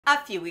A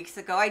few weeks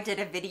ago, I did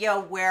a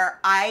video where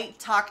I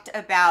talked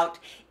about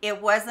it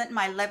wasn't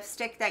my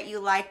lipstick that you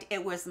liked,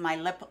 it was my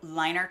lip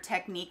liner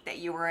technique that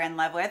you were in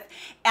love with.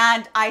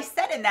 And I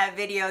said in that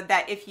video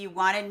that if you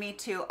wanted me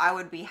to, I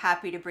would be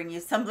happy to bring you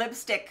some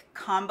lipstick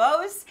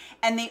combos.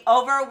 And the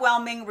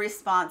overwhelming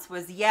response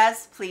was,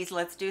 yes, please,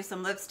 let's do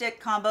some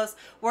lipstick combos.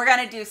 We're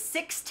gonna do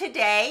 6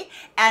 today,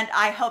 and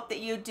I hope that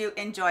you do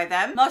enjoy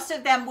them. Most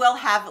of them will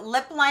have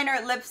lip liner,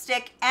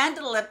 lipstick, and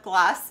a lip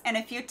gloss, and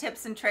a few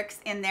tips and tricks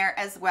in there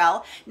as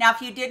well. Now,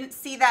 if you didn't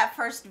see that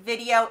first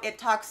video, it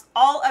talks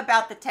all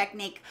about the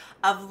technique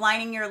of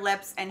lining your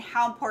lips and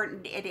how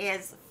important it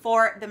is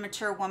for the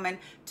mature woman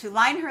to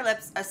line her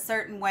lips a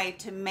certain way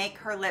to make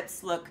her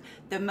lips look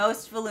the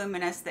most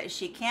voluminous that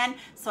she can.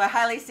 So I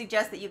highly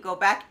suggest that you go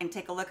back and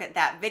take a look at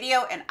that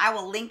video, and I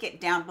will link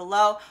it down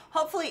below,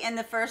 hopefully in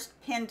the first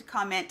pinned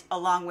comment,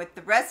 along with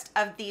the rest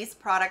of these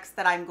products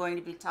that I'm going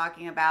to be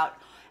talking about.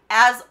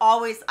 As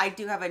always, I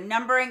do have a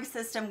numbering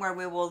system where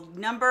we will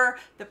number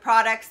the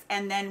products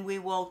and then we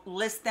will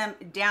list them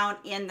down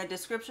in the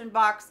description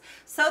box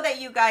so that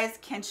you guys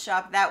can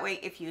shop that way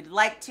if you'd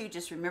like to.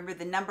 Just remember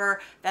the number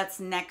that's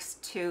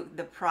next to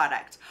the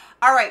product.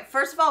 All right,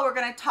 first of all, we're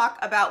going to talk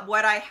about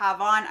what I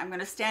have on. I'm going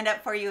to stand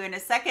up for you in a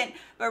second,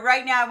 but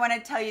right now I want to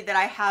tell you that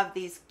I have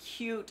these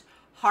cute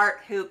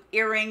heart hoop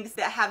earrings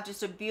that have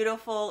just a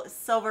beautiful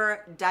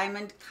silver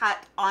diamond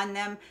cut on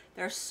them.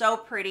 They're so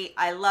pretty.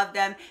 I love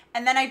them.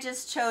 And then I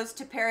just chose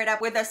to pair it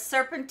up with a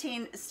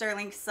serpentine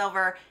sterling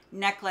silver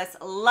necklace.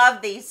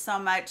 Love these so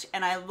much,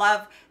 and I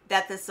love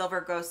that the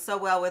silver goes so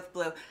well with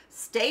blue.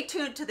 Stay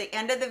tuned to the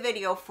end of the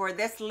video for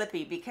this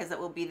lippie because it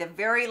will be the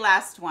very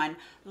last one.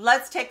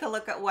 Let's take a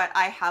look at what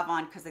I have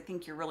on because I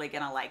think you're really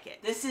gonna like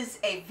it. This is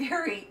a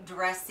very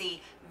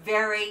dressy,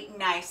 very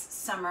nice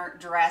summer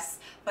dress,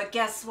 but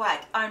guess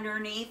what?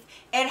 Underneath,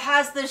 it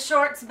has the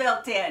shorts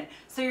built in.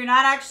 So you're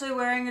not actually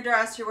wearing a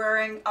dress, you're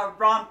wearing a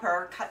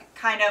romper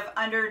kind of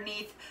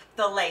underneath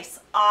the lace.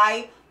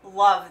 I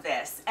love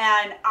this,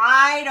 and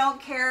I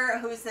don't care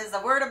who says a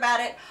word about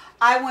it.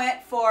 I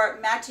went for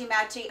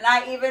matchy-matchy, and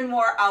I even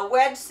wore a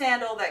wedge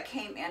sandal that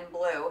came in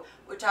blue,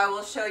 which I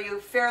will show you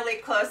fairly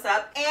close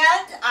up,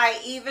 and I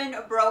even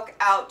broke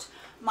out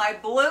my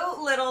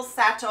blue little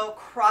satchel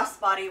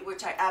crossbody,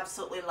 which I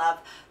absolutely love.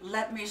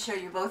 Let me show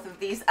you both of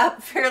these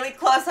up fairly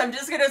close. I'm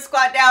just gonna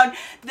squat down.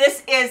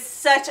 This is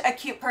such a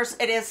cute purse.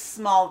 It is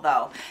small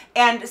though,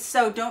 and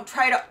so don't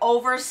try to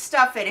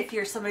overstuff it if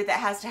you're somebody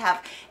that has to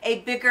have a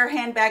bigger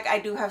handbag. I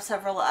do have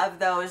several of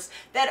those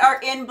that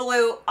are in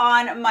blue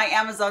on my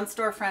Amazon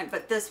storefront,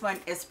 but this one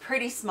is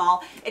pretty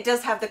small. It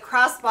does have the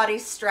crossbody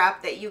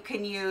strap that you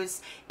can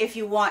use if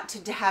you want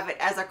to have it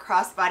as a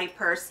crossbody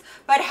purse,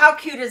 but how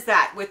cute is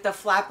that with the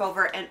flap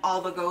over and all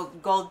the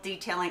gold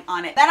detailing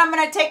on it. Then I'm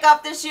going to take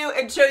off the shoe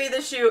and show you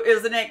the shoe.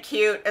 Isn't it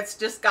cute? It's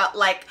just got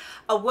like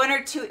a 1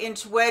 or 2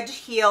 inch wedge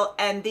heel,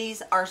 and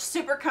these are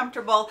super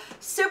comfortable,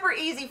 super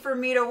easy for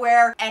me to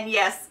wear. And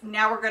yes,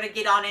 now we're going to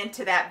get on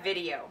into that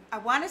video. I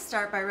want to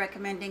start by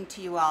recommending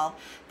to you all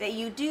that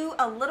you do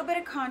a little bit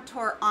of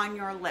contour on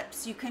your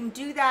lips. You can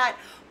do that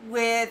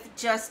with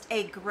just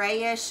a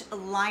grayish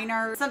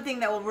liner, something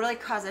that will really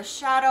cause a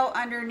shadow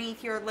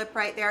underneath your lip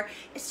right there.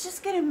 It's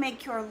just going to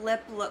make your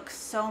lip look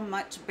so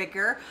much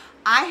bigger.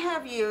 I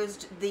have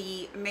used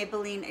the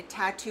Maybelline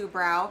Tattoo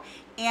Brow,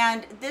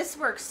 and this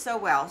works so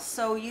well.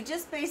 So you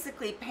just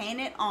basically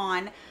paint it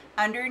on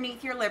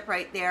underneath your lip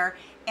right there,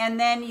 and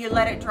then you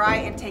let it dry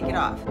and take it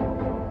off.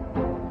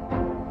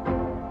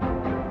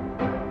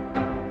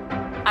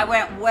 I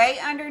went way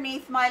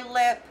underneath my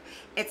lip.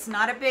 It's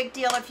not a big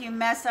deal if you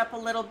mess up a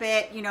little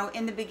bit. You know,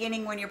 in the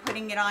beginning when you're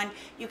putting it on,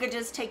 you could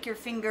just take your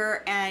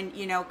finger and,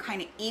 you know,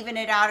 kind of even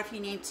it out if you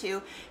need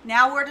to.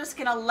 Now we're just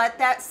gonna let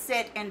that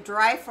sit and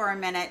dry for a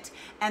minute,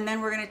 and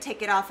then we're gonna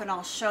take it off, and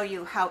I'll show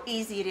you how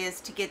easy it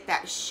is to get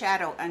that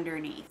shadow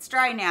underneath. It's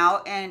dry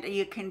now, and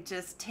you can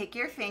just take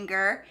your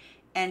finger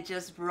and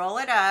just roll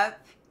it up.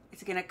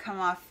 It's gonna come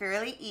off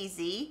fairly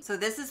easy. So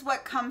this is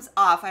what comes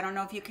off. I don't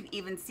know if you can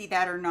even see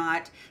that or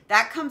not.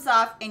 That comes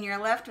off, and you're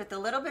left with a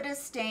little bit of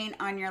stain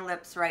on your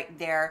lips right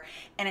there.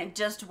 And it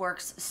just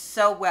works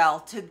so well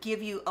to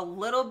give you a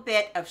little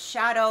bit of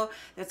shadow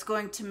that's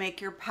going to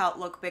make your pout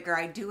look bigger.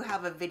 I do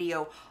have a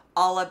video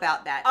all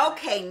about that.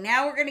 Okay,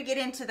 now we're gonna get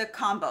into the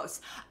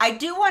combos. I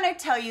do wanna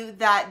tell you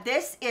that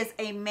this is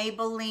a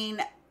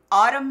Maybelline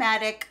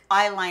automatic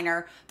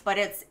eyeliner, but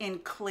it's in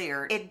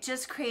clear. It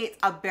just creates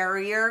a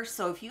barrier.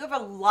 So if you have a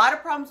lot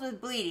of problems with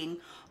bleeding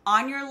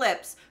on your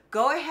lips,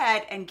 go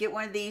ahead and get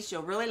one of these.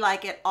 You'll really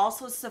like it.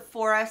 Also,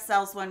 Sephora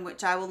sells one,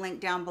 which I will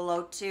link down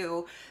below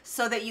too,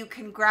 so that you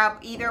can grab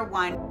either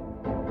one.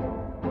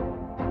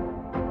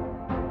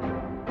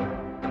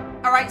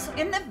 All right, so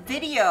in the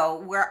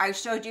video where I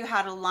showed you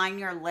how to line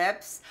your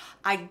lips,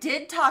 I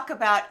did talk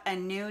about a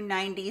new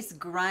 90s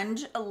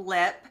grunge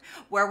lip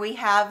where we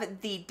have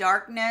the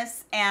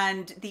darkness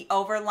and the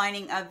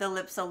overlining of the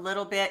lips a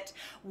little bit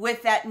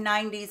with that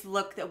 90s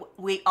look that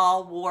we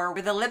all wore,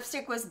 where the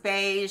lipstick was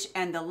beige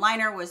and the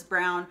liner was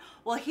brown.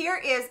 Well, here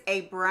is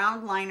a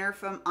brown liner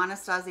from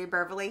Anastasia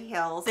Beverly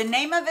Hills. The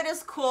name of it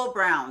is Cool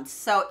Brown.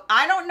 So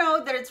I don't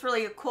know that it's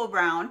really a cool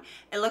brown.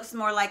 It looks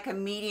more like a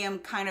medium,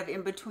 kind of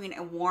in between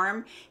a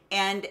warm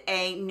and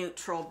a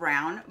neutral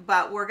brown,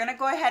 but we're gonna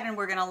go ahead and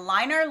we're gonna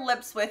line our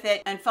lips with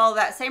it and follow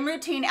that same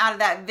routine out of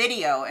that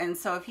video. And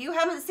so if you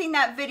haven't seen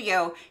that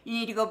video, you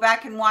need to go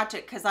back and watch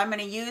it, because I'm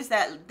gonna use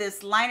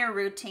this liner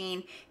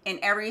routine in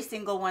every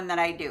single one that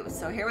I do.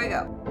 So here we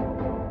go.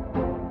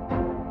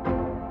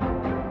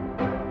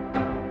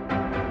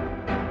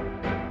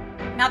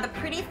 Now, the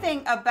pretty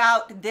thing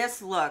about this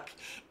look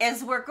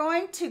is we're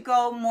going to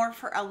go more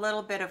for a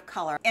little bit of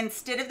color.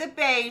 Instead of the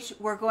beige,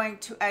 we're going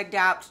to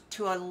adapt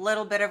to a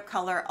little bit of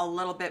color, a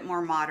little bit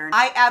more modern.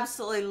 I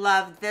absolutely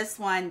love this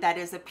one that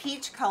is a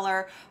peach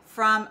color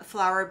from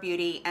Flower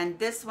Beauty, and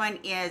this one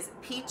is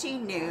Peachy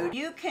Nude.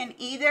 You can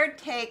either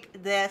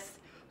take this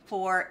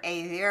for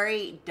a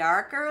very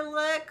darker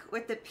look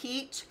with the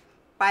peach.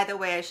 By the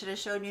way, I should have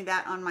shown you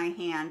that on my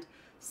hand.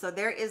 So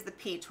there is the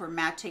peach, we're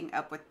matching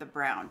up with the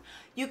brown.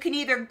 You can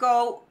either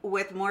go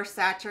with more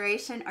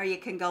saturation or you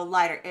can go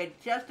lighter.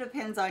 It just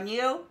depends on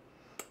you.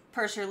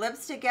 Purse your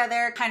lips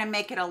together, kind of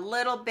make it a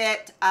little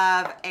bit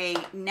of a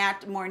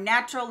more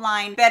natural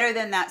line, better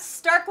than that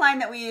stark line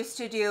that we used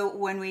to do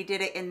when we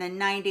did it in the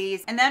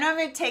 90s. And then I'm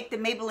going to take the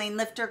Maybelline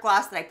Lifter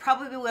Gloss that I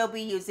probably will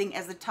be using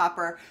as a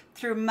topper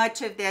through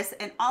much of this.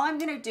 And all I'm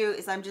going to do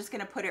is I'm just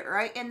going to put it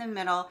right in the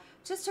middle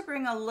just to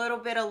bring a little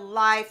bit of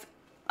life,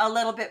 a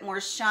little bit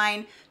more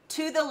shine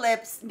to the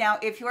lips. Now,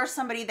 if you're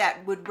somebody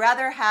that would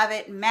rather have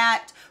it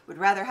matte, would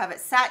rather have it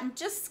satin,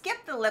 just skip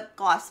the lip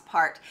gloss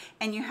part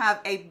and you have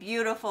a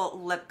beautiful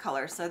lip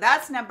color. So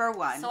that's number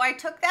one. So I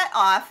took that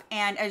off,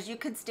 and as you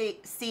can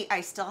see,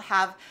 I still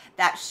have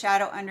that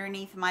shadow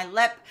underneath my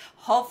lip.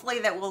 Hopefully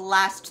that will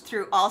last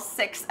through all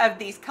 6 of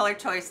these color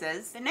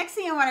choices. The next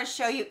thing I want to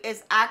show you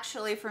is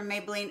actually from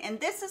Maybelline, and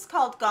this is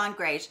called Gone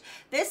Grayish.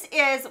 This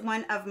is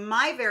one of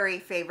my very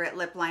favorite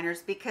lip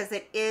liners because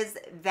it is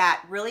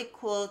that really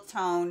cool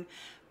tone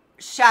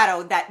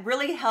shadow that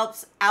really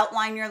helps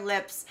outline your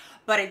lips,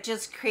 but it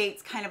just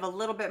creates kind of a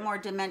little bit more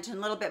dimension, a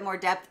little bit more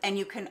depth, and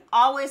you can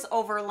always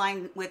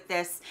overline with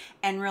this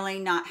and really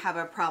not have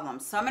a problem.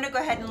 So I'm going to go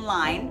ahead and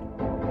line.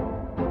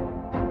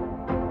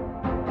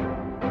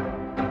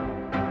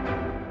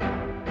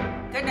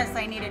 Goodness,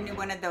 I need a new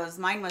one of those.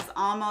 Mine was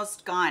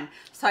almost gone,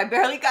 so I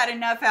barely got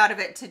enough out of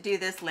it to do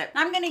this lip.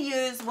 I'm going to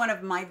use one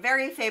of my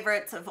very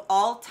favorites of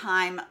all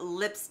time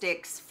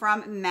lipsticks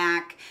from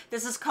MAC.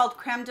 This is called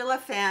Creme de la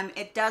Femme.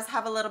 It does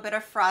have a little bit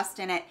of frost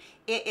in it.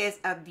 It is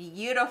a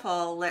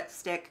beautiful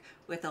lipstick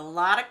with a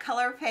lot of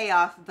color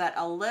payoff, but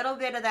a little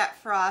bit of that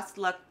frost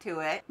look to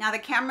it. Now the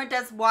camera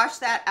does wash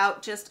that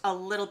out just a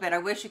little bit. I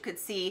wish you could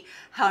see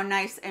how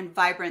nice and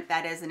vibrant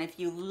that is. And if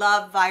you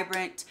love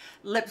vibrant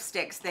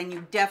lipsticks, then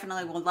you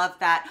definitely will love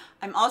that.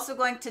 I'm also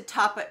going to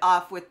top it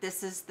off with,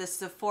 this is the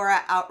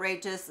Sephora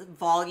Outrageous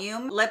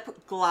Volume Lip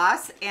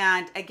Gloss.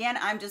 And again,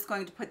 I'm just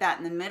going to put that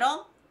in the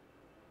middle.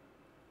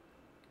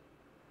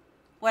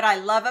 What I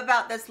love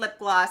about this lip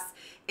gloss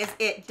is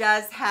it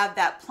does have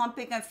that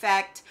plumping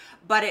effect,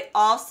 but it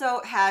also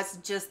has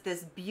just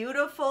this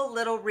beautiful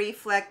little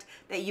reflect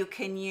that you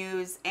can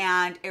use,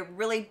 and it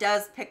really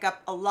does pick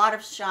up a lot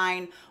of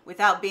shine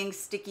without being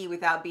sticky,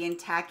 without being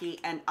tacky,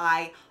 and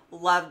I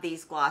love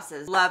these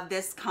glosses. Love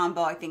this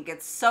combo. I think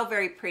it's so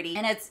very pretty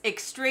and it's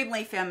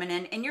extremely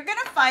feminine, and you're gonna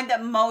find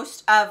that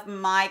most of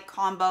my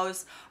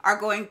combos are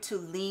going to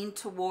lean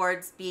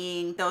towards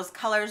being those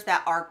colors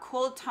that are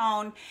cool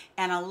tone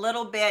and a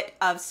little bit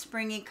of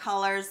springy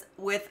colors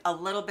with a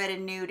little bit of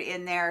nude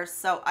in there.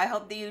 So I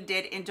hope that you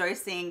did enjoy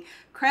seeing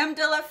Creme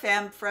de la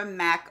Femme from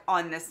MAC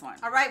on this one.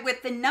 All right,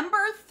 with the number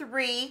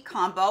 3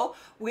 combo,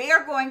 we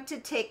are going to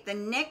take the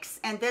NYX,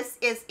 and this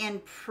is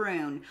in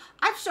Prune.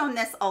 I've shown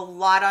this a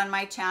lot on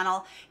my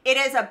channel. It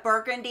is a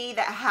burgundy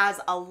that has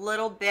a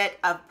little bit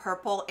of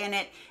purple in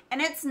it, and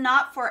it's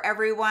not for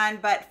everyone,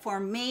 but for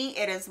me,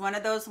 it is one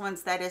of those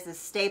ones that is a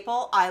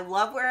staple. I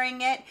love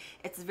wearing it.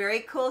 It's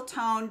very cool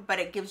tone, but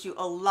it gives you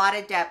a lot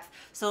of depth.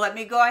 So let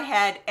me go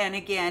ahead, and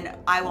again,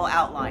 I will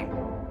outline.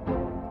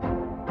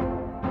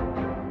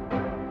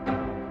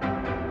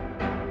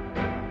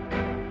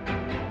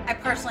 I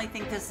personally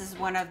think this is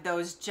one of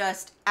those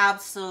just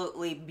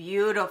absolutely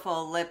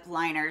beautiful lip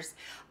liners.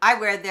 I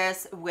wear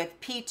this with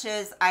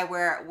peaches, I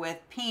wear it with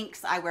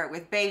pinks, I wear it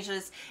with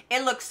beiges.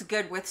 It looks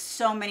good with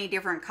so many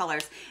different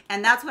colors.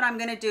 And that's what I'm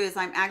gonna do, is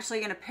I'm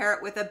actually gonna pair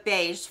it with a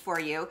beige for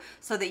you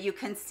so that you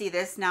can see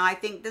this. Now I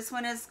think this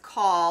one is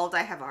called,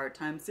 I have a hard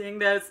time seeing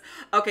this.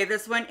 Okay,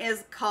 this one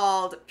is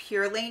called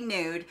Purely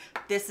Nude.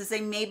 This is a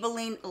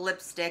Maybelline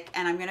lipstick,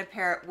 and I'm gonna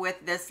pair it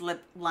with this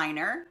lip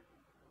liner.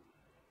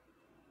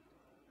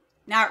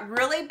 Now it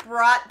really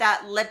brought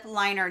that lip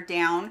liner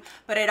down,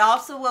 but it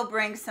also will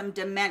bring some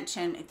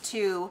dimension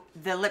to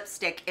the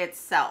lipstick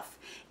itself.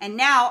 And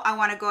now I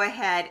want to go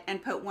ahead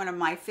and put one of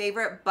my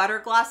favorite butter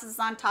glosses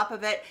on top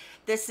of it.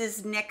 This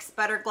is NYX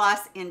Butter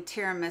Gloss in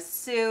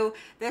Tiramisu.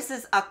 This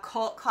is a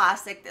cult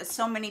classic that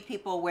so many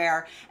people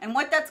wear. And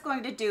what that's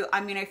going to do,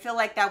 I mean, I feel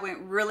like that went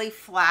really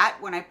flat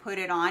when I put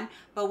it on,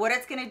 but what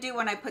it's going to do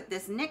when I put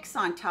this NYX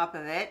on top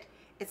of it,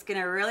 it's going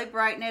to really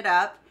brighten it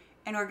up.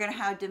 And we're going to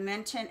have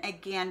dimension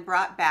again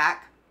brought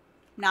back.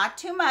 Not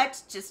too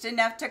much, just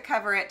enough to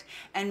cover it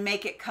and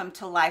make it come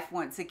to life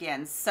once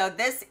again. So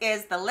this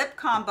is the lip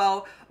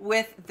combo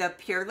with the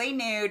Purely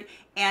Nude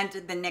and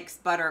the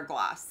NYX Butter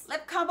Gloss.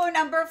 Lip combo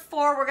number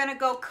 4, we're going to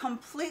go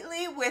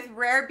completely with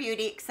Rare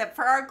Beauty except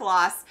for our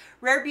gloss.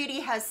 Rare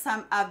Beauty has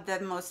some of the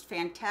most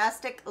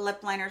fantastic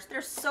lip liners.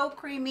 They're so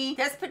creamy.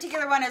 This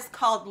particular one is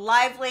called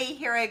Lively.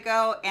 Here I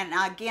go. And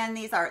again,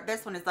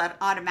 this one is an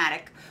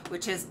automatic,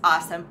 which is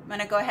awesome. I'm going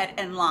to go ahead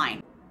and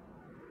line.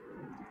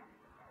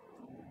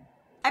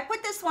 I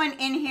put this one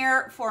in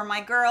here for my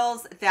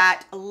girls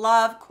that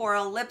love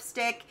coral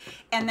lipstick.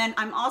 And then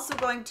I'm also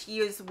going to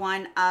use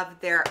one of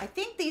their, I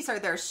think these are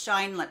their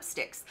Shine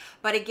lipsticks.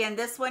 But again,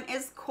 this one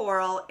is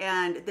coral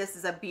and this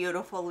is a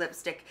beautiful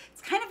lipstick.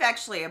 It's kind of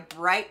actually a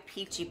bright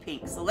peachy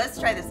pink. So let's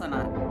try this one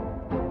on.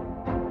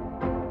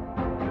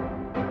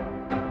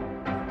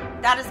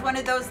 That is one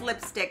of those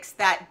lipsticks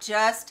that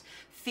just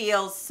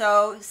feels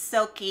so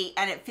silky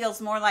and it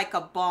feels more like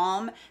a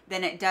balm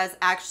than it does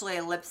actually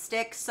a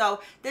lipstick. So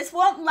this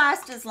won't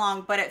last as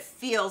long, but it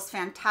feels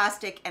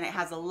fantastic and it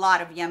has a lot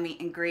of yummy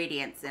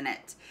ingredients in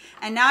it.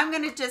 And now I'm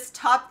going to just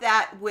top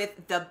that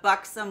with the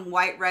Buxom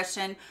White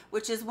Russian,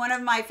 which is one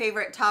of my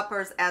favorite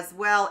toppers as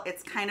well.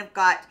 It's kind of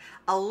got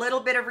a little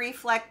bit of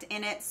reflect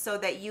in it so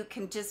that you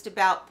can just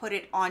about put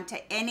it onto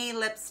any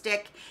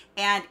lipstick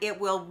and it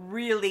will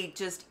really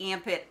just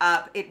amp it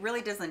up. It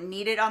really doesn't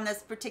need it on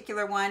this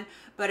particular one,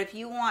 but if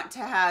you want to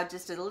have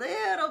just a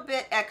little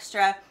bit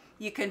extra,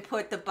 you can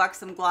put the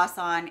Buxom gloss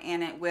on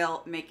and it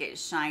will make it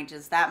shine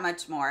just that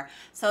much more.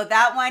 So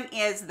that one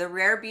is the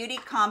Rare Beauty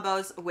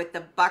combos with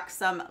the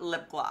Buxom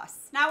lip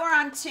gloss. Now we're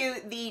on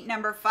to the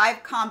number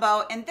 5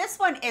 combo, and this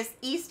one is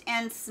East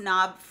End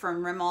Snob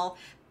from Rimmel.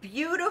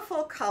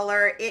 Beautiful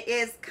color. It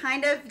is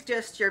kind of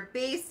just your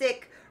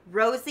basic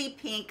rosy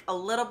pink, a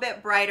little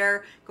bit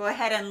brighter. Go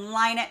ahead and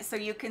line it so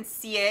you can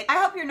see it.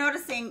 I hope you're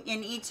noticing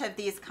in each of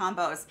these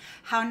combos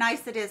how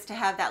nice it is to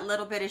have that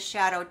little bit of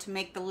shadow to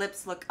make the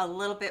lips look a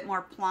little bit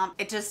more plump.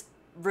 It just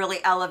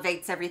really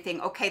elevates everything.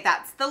 Okay,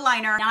 that's the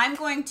liner. Now I'm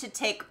going to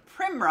take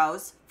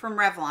Primrose from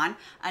Revlon,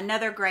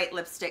 another great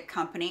lipstick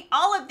company.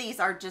 All of these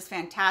are just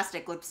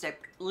fantastic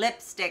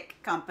lipstick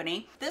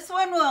company. This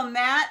one will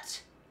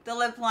match the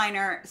lip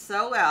liner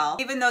so well,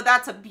 even though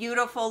that's a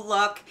beautiful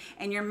look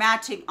and you're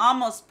matching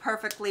almost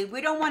perfectly. We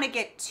don't want to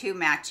get too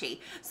matchy.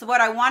 So what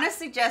I want to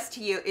suggest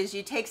to you is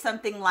you take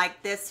something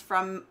like this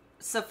from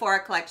Sephora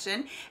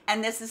collection,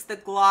 and this is the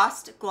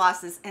glossed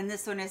glosses, and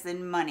this one is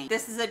in Money.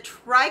 This is a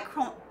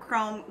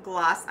trichrome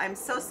gloss. I'm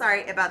so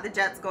sorry about the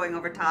jets going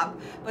over top,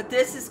 but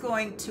this is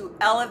going to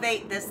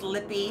elevate this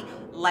lippy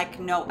like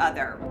no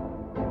other.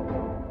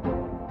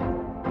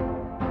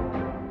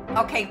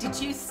 Okay, did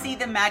you see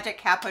the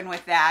magic happen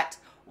with that?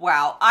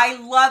 Wow, I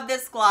love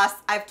this gloss.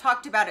 I've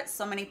talked about it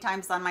so many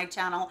times on my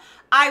channel.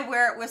 I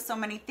wear it with so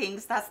many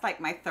things. That's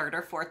like my 3rd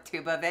or 4th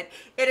tube of it.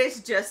 It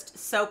is just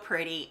so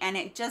pretty and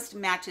it just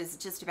matches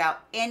just about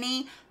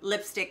any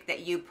lipstick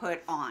that you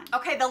put on.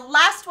 Okay, the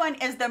last one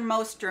is the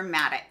most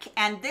dramatic,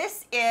 and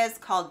this is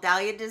called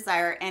Dahlia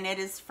Desire, and it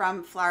is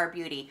from Flower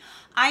Beauty.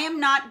 I am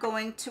not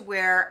going to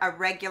wear a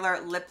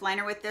regular lip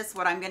liner with this.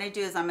 What I'm gonna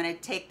do is I'm gonna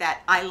take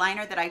that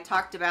eyeliner that I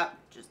talked about,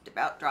 just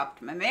about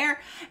dropped my mare,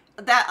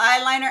 that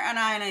eyeliner, and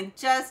I'm gonna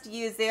just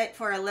use it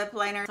for a lip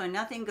liner so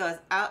nothing goes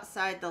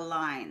outside the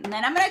line. And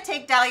then I'm gonna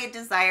take Dahlia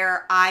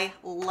Desire. I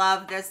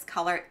love this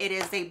color. It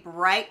is a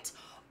bright,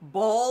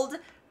 bold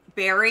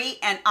berry,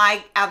 and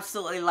I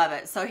absolutely love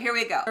it. So here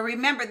we go. So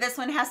remember, this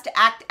one has to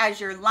act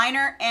as your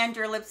liner and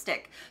your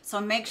lipstick.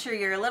 So make sure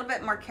you're a little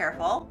bit more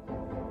careful.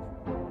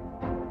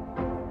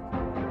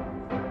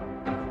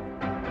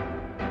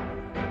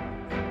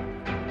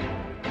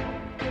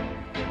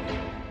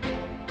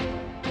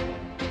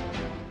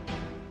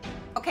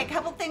 Okay, a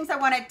couple things I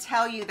want to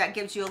tell you that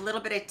gives you a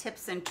little bit of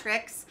tips and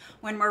tricks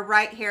when we're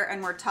right here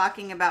and we're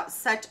talking about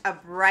such a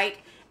bright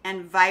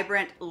and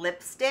vibrant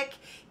lipstick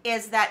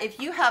is that if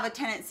you have a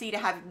tendency to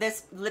have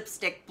this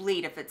lipstick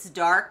bleed, if it's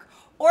dark,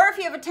 or if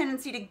you have a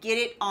tendency to get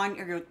it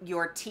on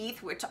your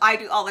teeth, which I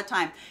do all the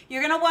time,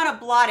 you're going to want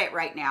to blot it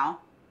right now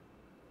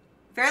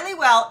fairly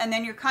well, and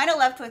then you're kind of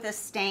left with a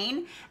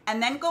stain,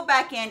 and then go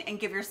back in and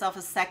give yourself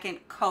a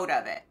second coat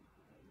of it.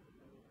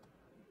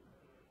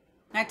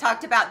 And I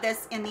talked about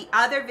this in the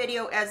other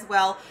video as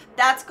well.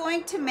 That's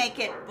going to make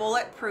it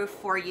bulletproof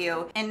for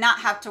you and not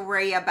have to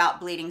worry about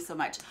bleeding so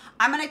much.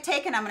 I'm going to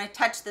take and I'm going to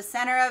touch the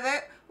center of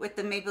it with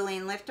the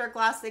Maybelline Lifter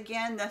Gloss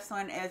again. This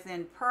one is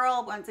in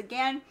Pearl once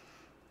again.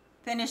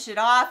 finish it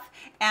off.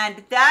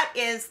 And that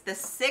is the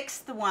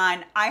 6th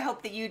one. I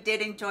hope that you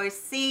did enjoy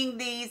seeing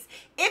these.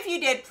 If you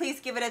did, please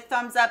give it a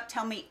thumbs up.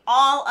 Tell me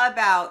all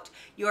about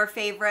your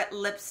favorite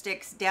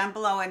lipsticks down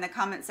below in the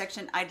comment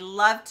section. I'd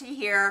love to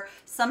hear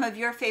some of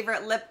your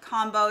favorite lip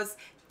combos.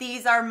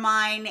 These are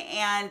mine,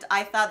 and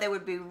I thought they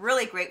would be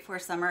really great for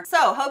summer.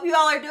 So hope you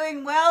all are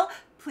doing well.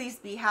 Please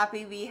be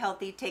happy, be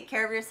healthy, take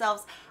care of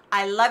yourselves.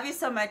 I love you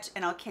so much,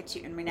 and I'll catch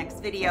you in my next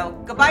video.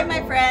 Goodbye,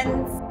 my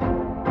friends.